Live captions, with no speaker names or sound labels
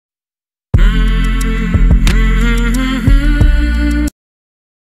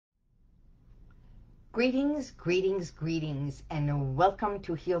Greetings, greetings, greetings, and welcome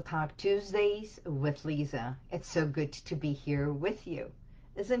to Heal Talk Tuesdays with Liza. It's so good to be here with you,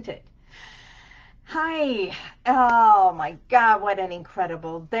 isn't it? Hi. Oh my God, what an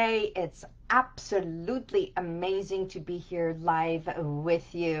incredible day. It's absolutely amazing to be here live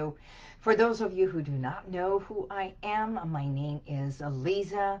with you. For those of you who do not know who I am, my name is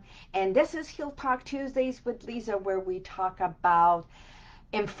Liza, and this is Heal Talk Tuesdays with Liza, where we talk about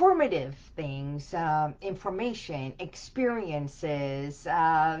informative things, information, experiences,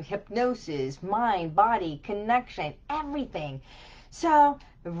 hypnosis, mind, body, connection, everything. So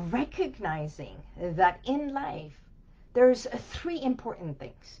recognizing that in life, there's three important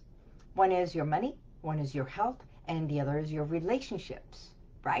things. One is your money, one is your health, and the other is your relationships,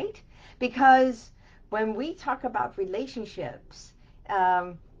 right? Because when we talk about relationships,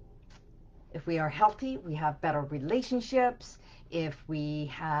 um, if we are healthy, we have better relationships. If we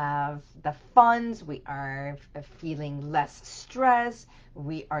have the funds, we are feeling less stress.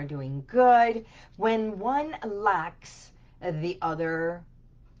 We are doing good. When one lacks, the other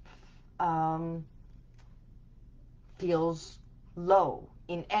um, feels low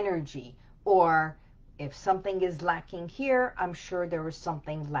in energy. Or if something is lacking here, I'm sure there is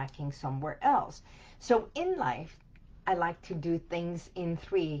something lacking somewhere else. So in life, I like to do things in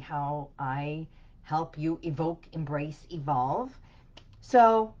three, how I help you evoke, embrace, evolve.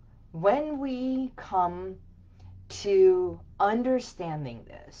 So when we come to understanding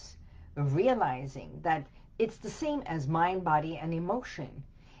this, realizing that it's the same as mind, body, and emotion.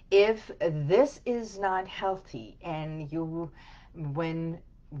 If this is not healthy and when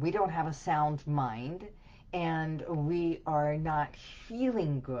we don't have a sound mind and we are not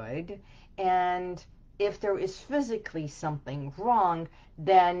feeling good, and if there is physically something wrong,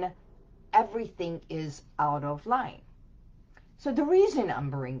 then everything is out of line. So the reason I'm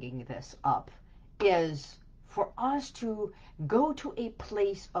bringing this up is for us to go to a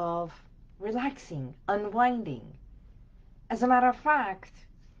place of relaxing, unwinding. As a matter of fact,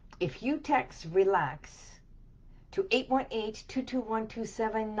 if you text relax to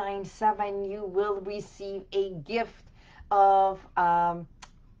 818-221-2797, you will receive a gift of a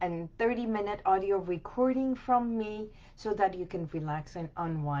 30-minute audio recording from me so that you can relax and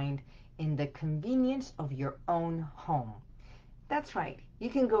unwind in the convenience of your own home. That's right. You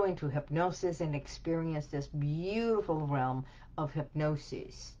can go into hypnosis and experience this beautiful realm of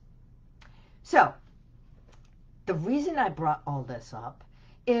hypnosis. So, the reason I brought all this up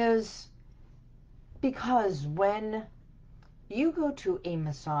is because when you go to a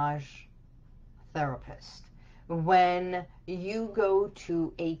massage therapist, when you go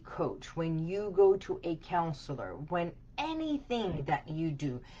to a coach, when you go to a counselor, when anything that you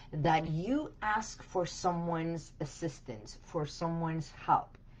do, that you ask for someone's assistance, for someone's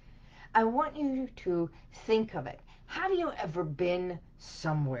help, I want you to think of it. Have you ever been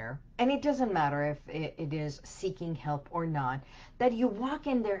somewhere, and it doesn't matter if it is seeking help or not, that you walk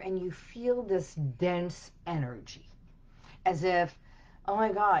in there and you feel this dense energy, as if, oh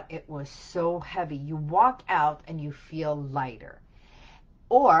my God, it was so heavy. You walk out and you feel lighter.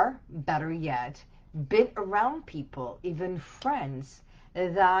 Or, better yet, been around people, even friends,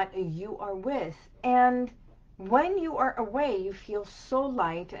 that you are with. And when you are away, you feel so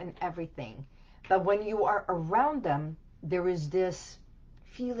light and everything. But when you are around them, there is this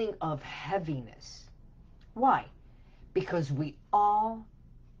feeling of heaviness. Why? Because we are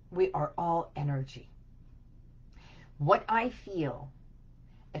all energy. What I feel,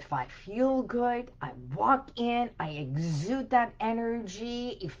 if I feel good, I walk in, I exude that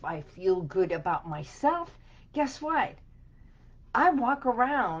energy. If I feel good about myself, guess what? I walk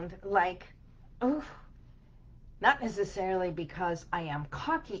around like, oof, not necessarily because I am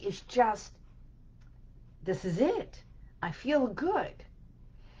cocky, it's just, this is it. I feel good.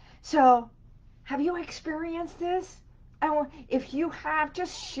 So, have you experienced this? If you have,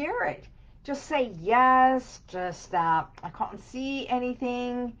 just share it. Just say yes, just, I can't see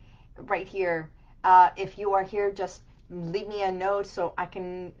anything right here. If you are here, just leave me a note so I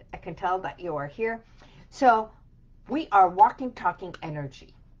can tell that you are here. So we are walking, talking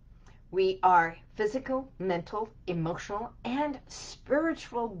energy. We are physical, mental, emotional, and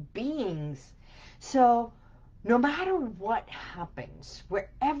spiritual beings. So no matter what happens,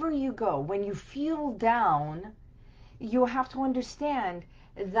 wherever you go, when you feel down, you have to understand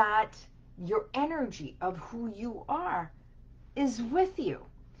that your energy of who you are is with you.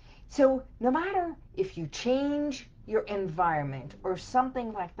 So no matter if you change your environment or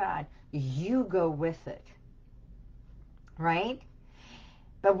something like that, you go with it, right?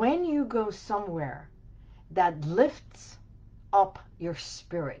 But when you go somewhere that lifts up your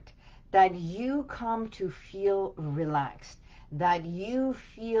spirit, that you come to feel relaxed, that you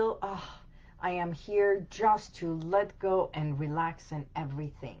feel, oh, I am here just to let go and relax and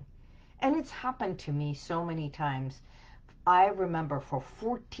everything. And it's happened to me so many times. I remember for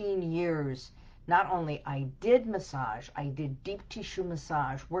 14 years, not only I did massage, I did deep tissue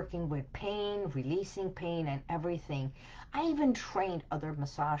massage, working with pain, releasing pain and everything. I even trained other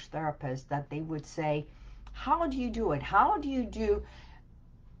massage therapists that they would say, how do you do it? How do you do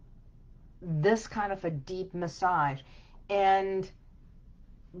this kind of a deep massage? And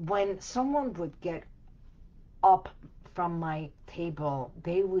when someone would get up from my table,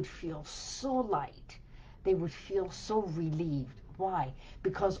 they would feel so light. They would feel so relieved. Why?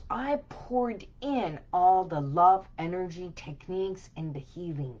 Because I poured in all the love, energy, techniques, and the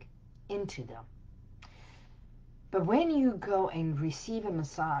healing into them. But when you go and receive a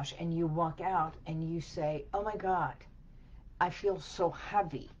massage and you walk out and you say, oh my God, I feel so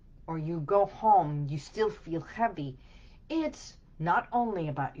heavy, or you go home, you still feel heavy, it's not only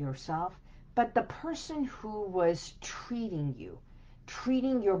about yourself, but the person who was treating you,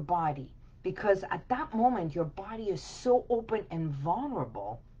 treating your body, because at that moment your body is so open and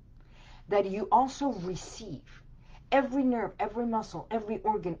vulnerable that you also receive. Every nerve, every muscle, every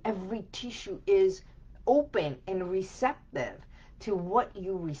organ, every tissue is open and receptive to what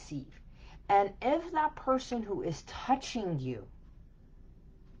you receive. And if that person who is touching you,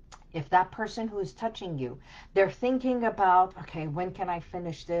 they're thinking about, okay, when can I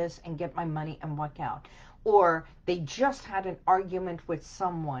finish this and get my money and walk out? Or they just had an argument with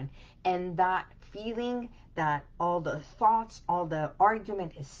someone, and that feeling that all the thoughts, all the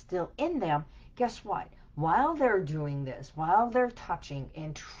argument is still in them, guess what? While they're doing this, while they're touching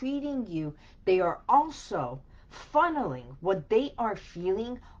and treating you, they are also funneling what they are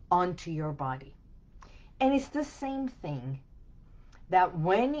feeling onto your body. And it's the same thing that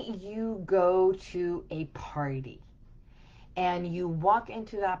when you go to a party and you walk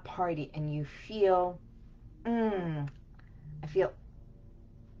into that party and you feel, I feel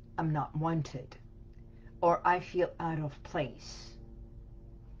I'm not wanted, or I feel out of place.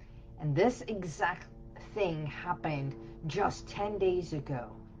 And this exact thing happened just 10 days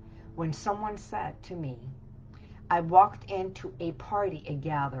ago when someone said to me, I walked into a party, a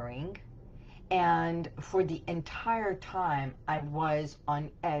gathering, and for the entire time I was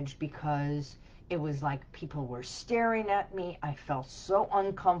on edge because it was like people were staring at me. I felt so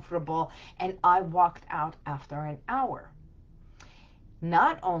uncomfortable, and I walked out after an hour.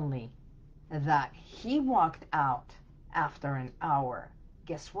 Not only that he walked out after an hour,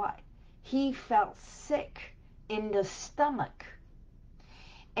 guess what? He felt sick in the stomach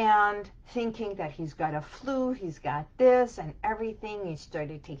and thinking that he's got a flu, he's got this and everything. He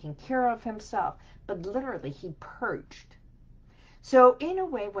started taking care of himself, but literally he purged. So in a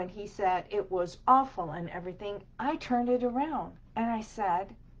way, when he said it was awful and everything, I turned it around and I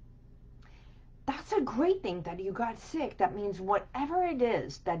said, that's a great thing that you got sick. That means whatever it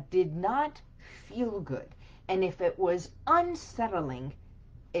is that did not feel good, and if it was unsettling,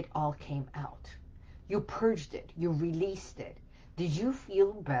 it all came out. You purged it. You released it. Did you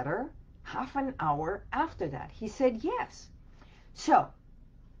feel better half an hour after that? He said yes. So,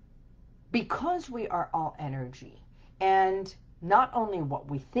 because we are all energy, and not only what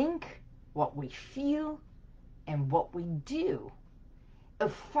we think, what we feel, and what we do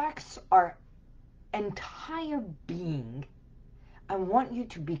affects our entire being, I want you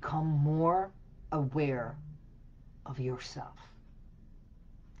to become more aware of yourself.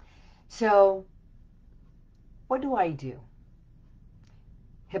 So, what do I do?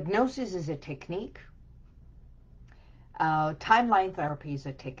 Hypnosis is a technique. Timeline therapy is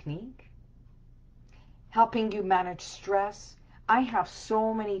a technique. Helping you manage stress. I have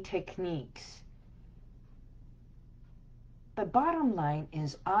so many techniques. But bottom line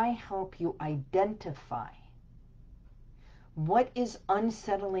is I help you identify what is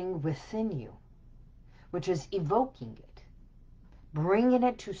unsettling within you, which is evoking it, bringing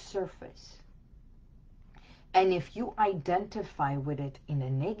it to surface. And if you identify with it in a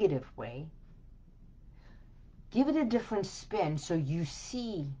negative way, give it a different spin so you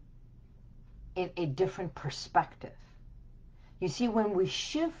see in a different perspective. You see, when we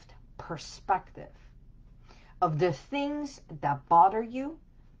shift perspective of the things that bother you,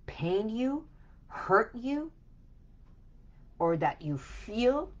 pain you, hurt you, or that you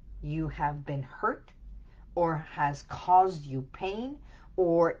feel you have been hurt, or has caused you pain,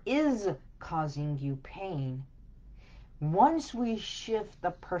 or is causing you pain, once we shift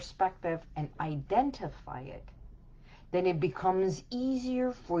the perspective and identify it, then it becomes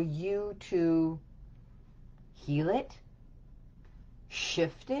easier for you to heal it,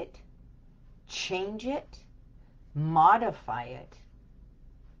 shift it, change it, modify it,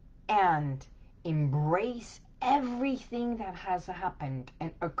 and embrace everything that has happened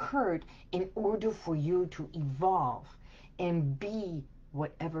and occurred in order for you to evolve and be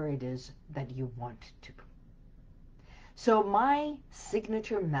whatever it is that you want to. So my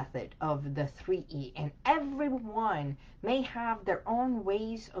signature method of the 3E, and everyone may have their own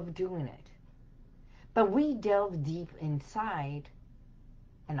ways of doing it, but we delve deep inside,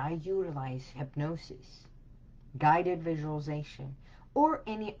 and I utilize hypnosis, guided visualization, or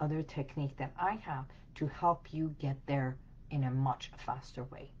any other technique that I have to help you get there in a much faster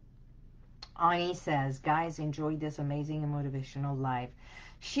way. Ani says, guys, enjoy this amazing and motivational live.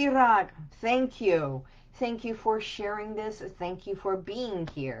 Chirag, thank you. Thank you for sharing this. Thank you for being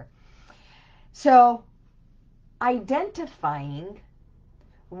here. So, identifying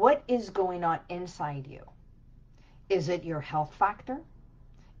what is going on inside you. Is it your health factor?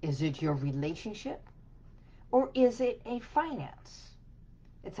 Is it your relationship? Or is it a finance?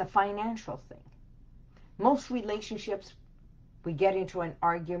 It's a financial thing. Most relationships, we get into an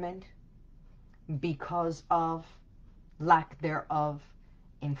argument because of lack thereof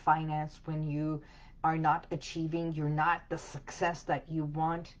in finance. When you are not achieving, you're not the success that you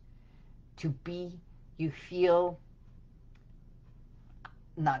want to be, you feel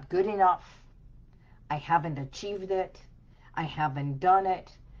not good enough. I haven't achieved it. I haven't done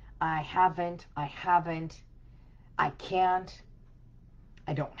it. I haven't. I can't.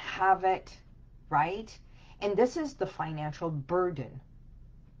 I don't have it, right? And this is the financial burden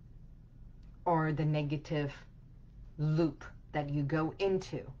or the negative loop that you go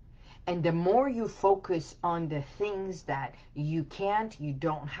into. And the more you focus on the things that you can't, you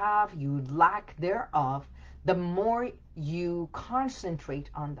don't have, you lack thereof, the more you concentrate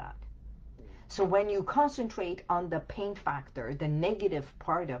on that. So when you concentrate on the pain factor, the negative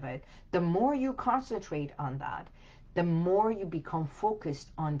part of it, the more you concentrate on that, the more you become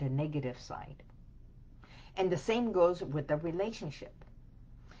focused on the negative side. And the same goes with the relationship.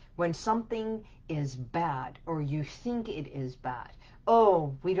 When something is bad or you think it is bad,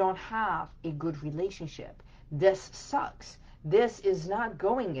 oh, we don't have a good relationship. This sucks. This is not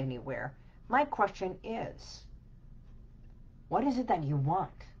going anywhere. My question is, what is it that you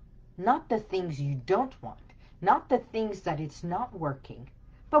want? Not the things you don't want. Not the things that it's not working.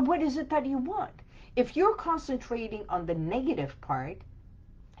 But what is it that you want? If you're concentrating on the negative part,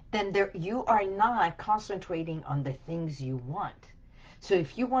 then you are not concentrating on the things you want. So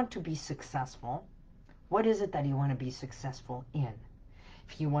if you want to be successful, what is it that you want to be successful in?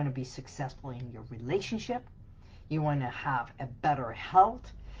 If you want to be successful in your relationship, you want to have a better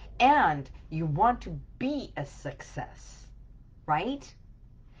health, and you want to be a success, right?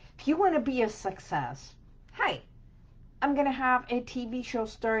 If you want to be a success, hey, I'm going to have a TV show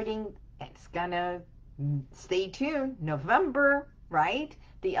starting. It's going to, stay tuned, November, right?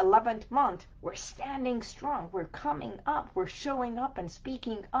 The 11th month. We're standing strong. We're coming up. We're showing up and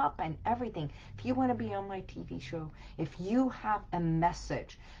speaking up and everything. If you want to be on my TV show, if you have a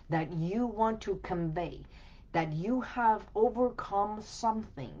message that you want to convey, that you have overcome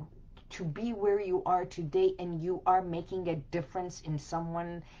something to be where you are today, and you are making a difference in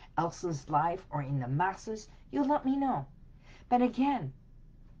someone else's life or in the masses, you let me know. But again,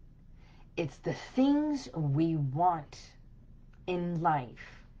 it's the things we want in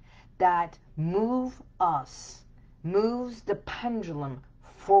life that moves the pendulum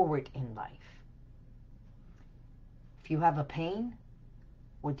forward in life. If you have a pain,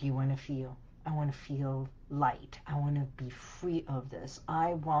 what do you want to feel? I want to feel light. I want to be free of this.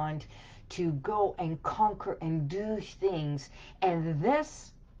 I want to go and conquer and do things, and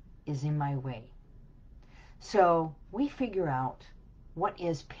this is in my way. So we figure out what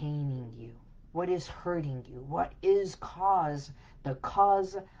is paining you, what is hurting you, what is the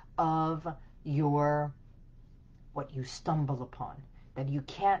cause of what you stumble upon, that you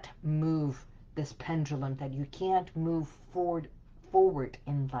can't move this pendulum, that you can't move forward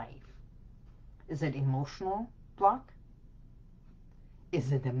in life. Is it emotional block?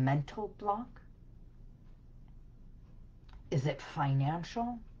 Is it a mental block? Is it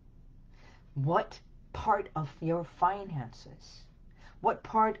financial? What part of your finances? What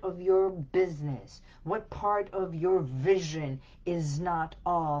part of your business? What part of your vision is not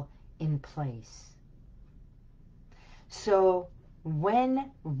all in place? So when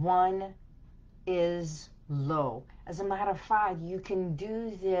one is low, as a matter of fact, you can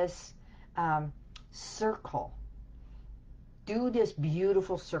do this circle. Do this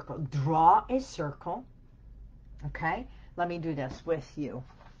beautiful circle. Draw a circle. Okay? Let me do this with you.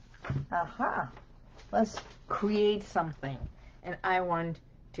 Aha. Let's create something. And I want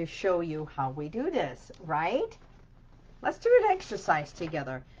to show you how we do this, right? Let's do an exercise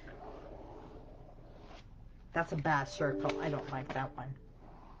together. That's a bad circle. I don't like that one.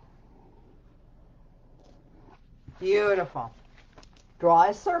 Beautiful. Draw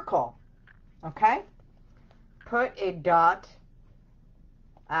a circle, okay? Put a dot.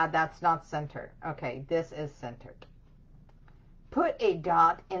 That's not centered. Okay, this is centered. Put a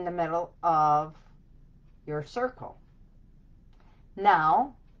dot in the middle of your circle.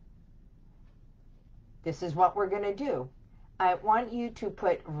 Now, this is what we're going to do. I want you to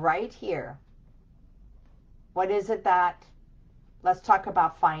put right here. What is it that, let's talk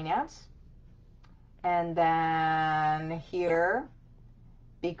about finance. And then here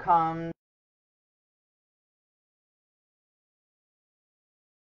becomes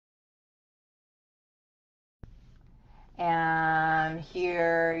and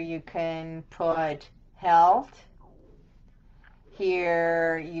here you can put health.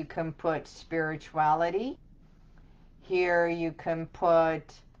 Here you can put spirituality. Here you can put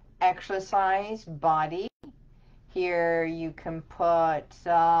exercise, body. Here you can put,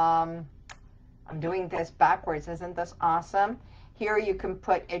 I'm doing this backwards, isn't this awesome? Here you can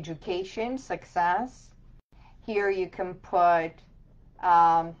put education, success. Here you can put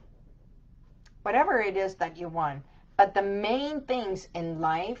whatever it is that you want. But the main things in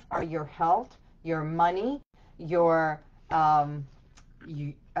life are your health, your money, your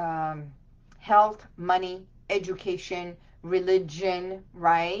health, money, education, religion,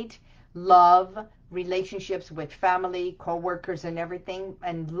 right? Love, relationships with family, co-workers and everything.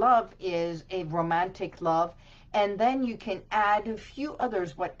 And love is a romantic love. And then you can add a few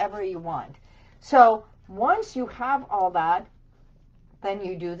others, whatever you want. So once you have all that, then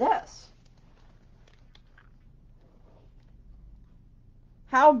you do this.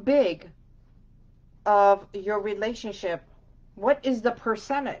 How big of your relationship, what is the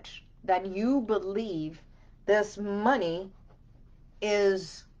percentage that you believe this money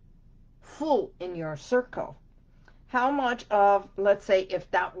is full in your circle? How much of, let's say, if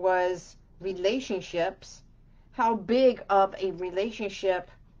that was relationships, how big of a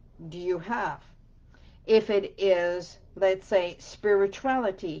relationship do you have? If it is, let's say,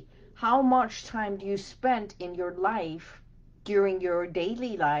 spirituality, how much time do you spend in your life, during your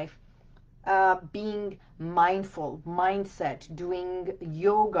daily life, being mindful, mindset, doing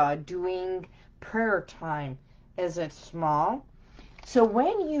yoga, doing prayer time? Is it small? So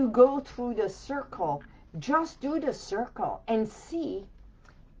when you go through the circle, just do the circle and see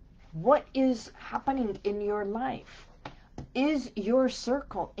what is happening in your life. Is your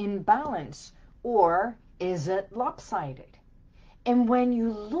circle in balance or is it lopsided? And when you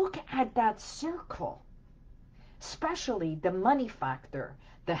look at that circle, especially the money factor,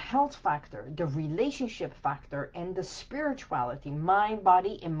 the health factor, the relationship factor, and the spirituality, mind,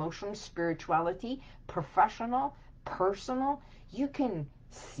 body, emotion, spirituality, professional, personal, you can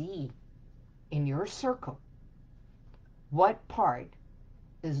see in your circle what part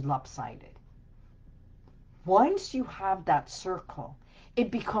is lopsided. Once you have that circle, it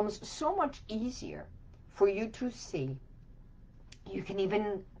becomes so much easier for you to see. You can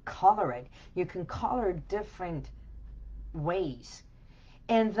even color it. You can color different ways.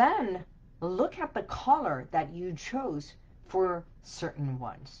 And then look at the color that you chose for certain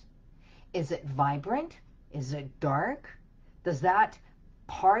ones. Is it vibrant? Is it dark? Does that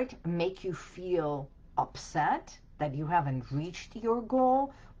part make you feel upset that you haven't reached your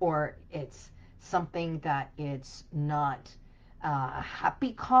goal? Or it's something that it's not a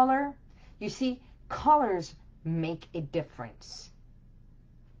happy color? You see, colors make a difference,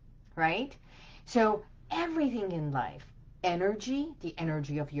 right? So everything in life, energy, the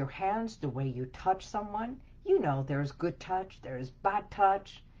energy of your hands, the way you touch someone, you know there's good touch, there's bad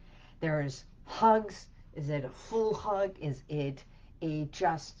touch, there's hugs. Is it a full hug? Is it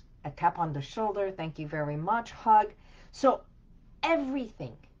just a tap on the shoulder, thank you very much, hug? So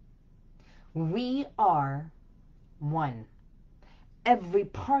everything, we are one. Every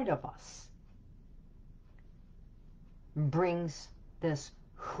part of us brings this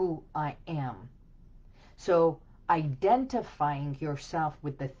who I am. So identifying yourself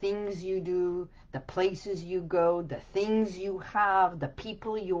with the things you do, the places you go, the things you have, the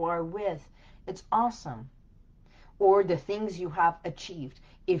people you are with, it's awesome. Or the things you have achieved.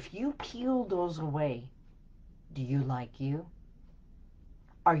 If you peel those away, do you like you?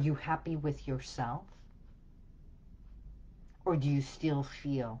 Are you happy with yourself? Or do you still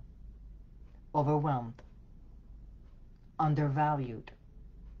feel overwhelmed, undervalued,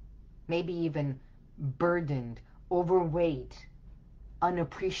 maybe even burdened, overweight,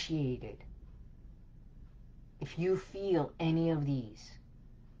 unappreciated? If you feel any of these,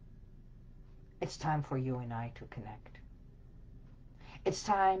 It's time for you and I to connect. It's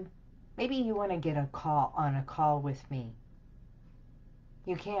time, maybe you want to get on a call with me.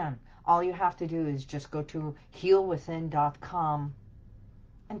 You can. All you have to do is just go to HealWithin.com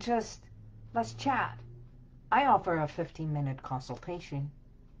and just let's chat. I offer a 15-minute consultation.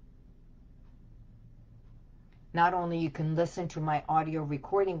 Not only you can listen to my audio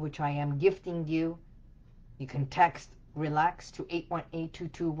recording, which I am gifting you. You can text RELAX to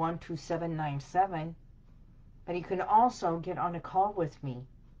 818-221-2797. But you can also get on a call with me.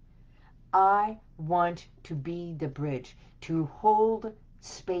 I want to be the bridge to hold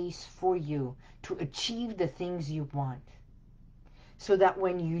space for you to achieve the things you want. So that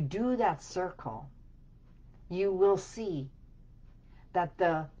when you do that circle, you will see that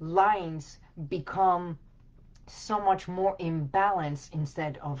the lines become so much more imbalanced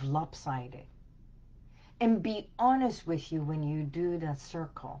instead of lopsided. And be honest with you when you do that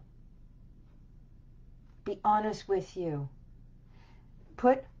circle. Be honest with you.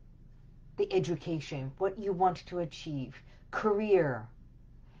 Put the education, what you want to achieve, career,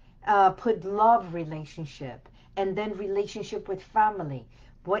 put love relationship, and then relationship with family.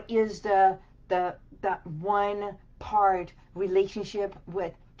 What is that one part relationship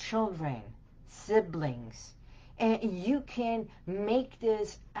with children, siblings? And you can make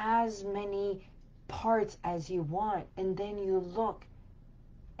this as many parts as you want, and then you look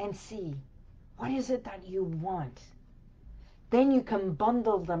and see, what is it that you want? Then you can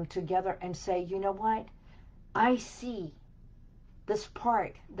bundle them together and say, you know what? I see this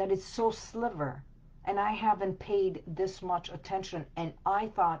part that is so sliver, and I haven't paid this much attention, and I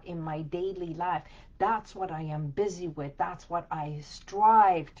thought in my daily life, that's what I am busy with, that's what I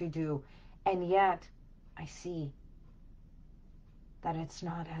strive to do, and yet I see that it's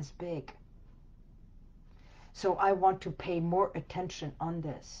not as big. So I want to pay more attention on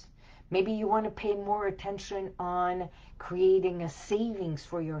this. Maybe you want to pay more attention on creating a savings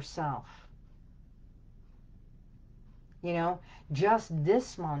for yourself. You know, just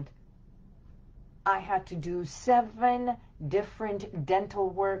this month, I had to do 7 different dental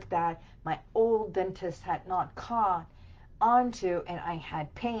work that my old dentist had not caught onto, and I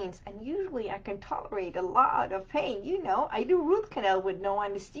had pains, and usually I can tolerate a lot of pain. You know, I do root canal with no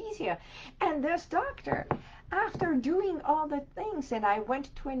anesthesia. And this doctor, after doing all the things, and I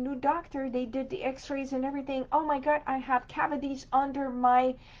went to a new doctor, they did the x-rays and everything. Oh my God, I have cavities under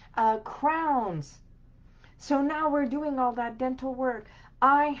my crowns. So now we're doing all that dental work.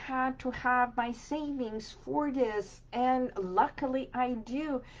 I had to have my savings for this, and luckily I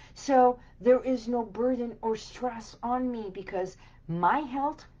do. So there is no burden or stress on me because my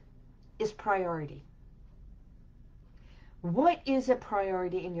health is priority. What is a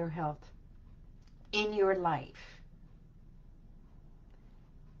priority in your health, in your life?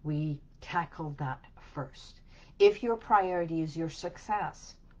 We tackle that first. If your priority is your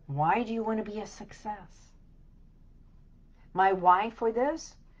success, why do you want to be a success? My why for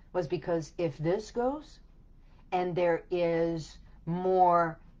this was because if this goes and there is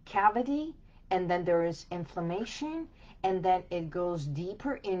more cavity and then there is inflammation and then it goes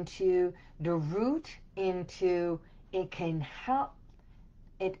deeper into the root, into it can help,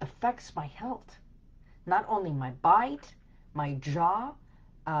 it affects my health. Not only my bite, my jaw,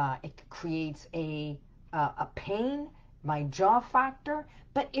 it creates a pain, my jaw factor,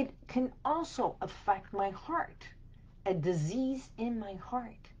 but it can also affect my heart. A disease in my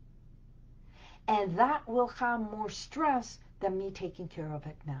heart. And that will have more stress than me taking care of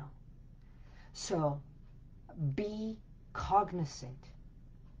it now. So be cognizant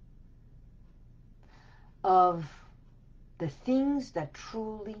of the things that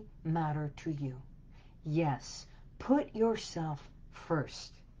truly matter to you. Yes, put yourself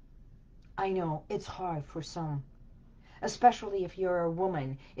first. I know it's hard for some, especially if you're a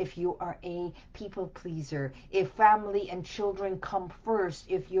woman, if you are a people pleaser, if family and children come first,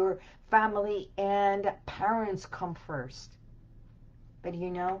 if your family and parents come first. But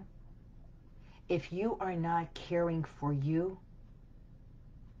you know, if you are not caring for you,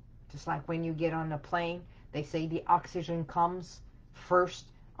 just like when you get on a plane, they say the oxygen comes first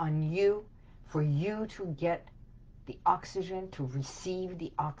on you, for you to get the oxygen, to receive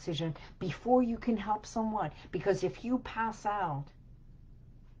the oxygen before you can help someone. Because if you pass out,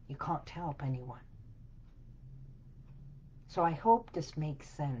 you can't help anyone. So I hope this makes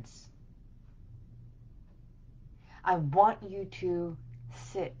sense. I want you to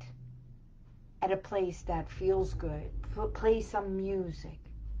sit at a place that feels good, play some music,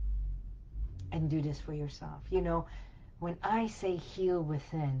 and do this for yourself. You know, when I say heal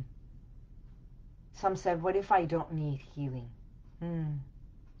within, some said, what if I don't need healing?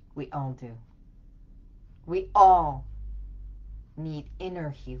 We all do. We all need inner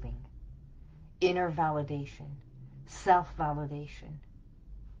healing, inner validation, self-validation,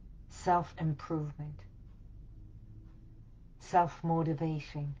 self-improvement,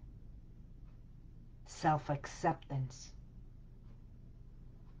 self-motivation, self-acceptance.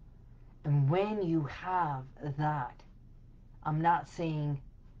 And when you have that, I'm not saying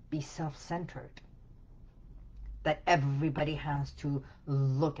be self-centered, that everybody has to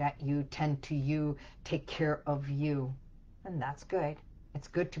look at you, tend to you, take care of you. And that's good. It's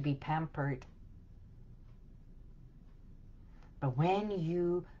good to be pampered. But when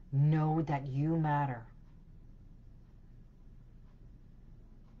you know that you matter,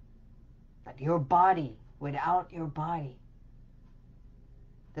 that your body, without your body,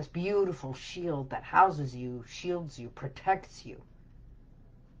 this beautiful shield that houses you, shields you, protects you,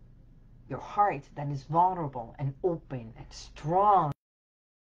 your heart that is vulnerable and open and strong,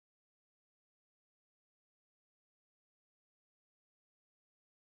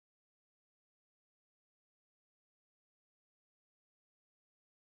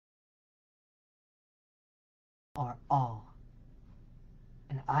 are all.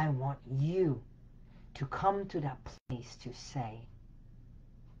 And I want you to come to that place to say,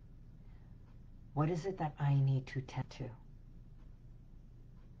 what is it that I need to tend to?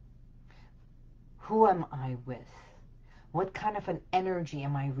 Who am I with? What kind of an energy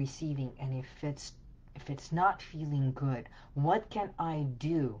am I receiving? And if it's not feeling good, what can I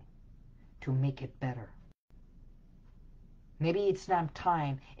do to make it better? Maybe it's not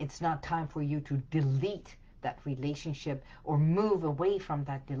time for you to delete that relationship or move away from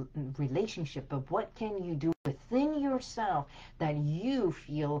that relationship, but what can you do within yourself that you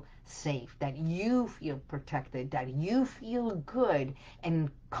feel safe, that you feel protected, that you feel good and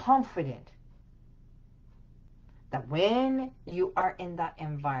confident, that when you are in that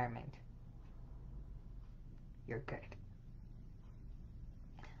environment, you're good.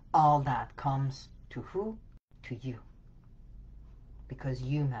 All that comes to who? To you. Because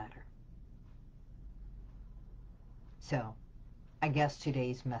you matter. So, I guess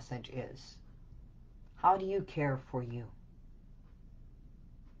today's message is, how do you care for you?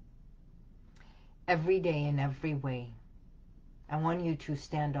 Every day in every way, I want you to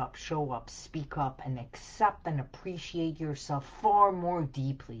stand up, show up, speak up, and accept and appreciate yourself far more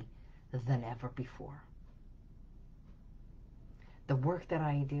deeply than ever before. The work that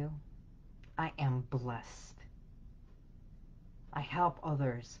I do, I am blessed. I help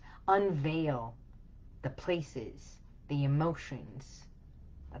others unveil the places, the emotions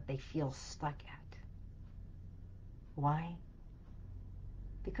that they feel stuck at. Why?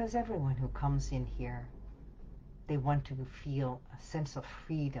 Because everyone who comes in here, they want to feel a sense of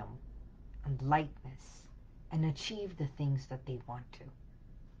freedom and lightness and achieve the things that they want to.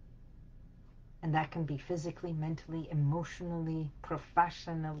 And that can be physically, mentally, emotionally,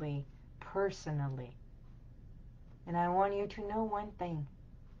 professionally, personally. And I want you to know one thing.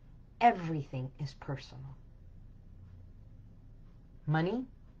 Everything is personal. Money,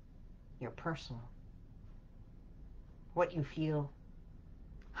 you're personal. What you feel,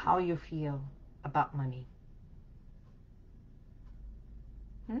 how you feel about money.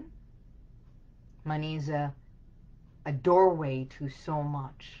 Money is a doorway to so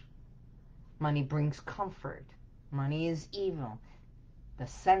much. Money brings comfort. Money is evil. The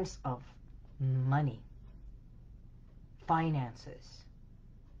sense of money, finances,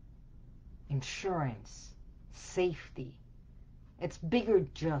 insurance, safety. It's bigger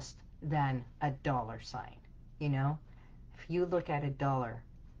just than a dollar sign, you know? If you look at a dollar,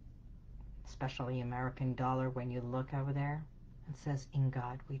 especially American dollar, when you look over there, it says, "In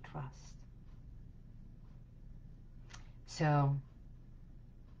God we trust." So,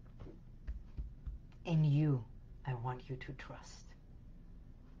 in you, I want you to trust,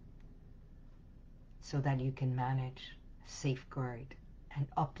 so that you can manage, safeguard, and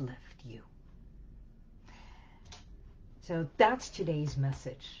uplift you. So that's today's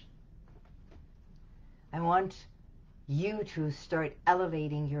message. I want you to start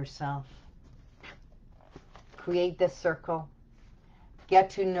elevating yourself. Create this circle. Get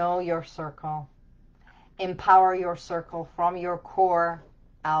to know your circle. Empower your circle from your core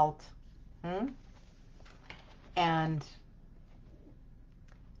out. And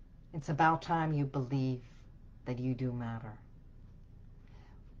it's about time you believe that you do matter.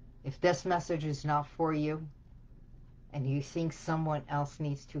 If this message is not for you, and you think someone else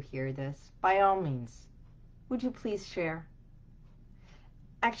needs to hear this, by all means, would you please share?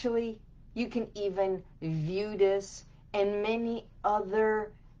 Actually, you can even view this and many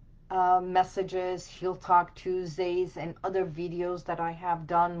other messages, Heal Talk Tuesdays, and other videos that I have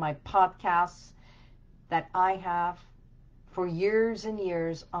done, my podcasts, that I have for years and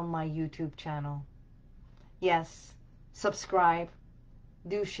years on my YouTube channel. Yes, subscribe,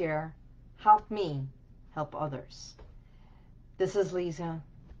 do share, help me help others. This is Liza.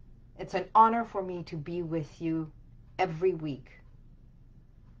 It's an honor for me to be with you every week.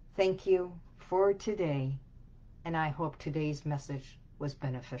 Thank you for today, and I hope today's message was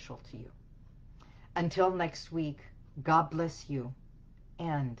beneficial to you. Until next week, God bless you,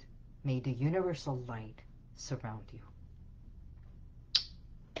 and may the universal light surround you.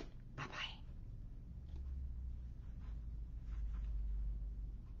 Bye-bye.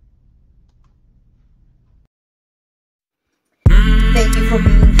 Thank you for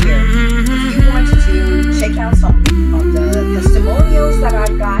being here. If you want to check out some of the testimonials that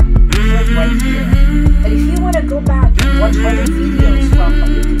I've got, click right here. But if you want to go back and watch other videos from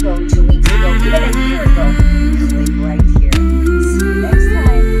YouTube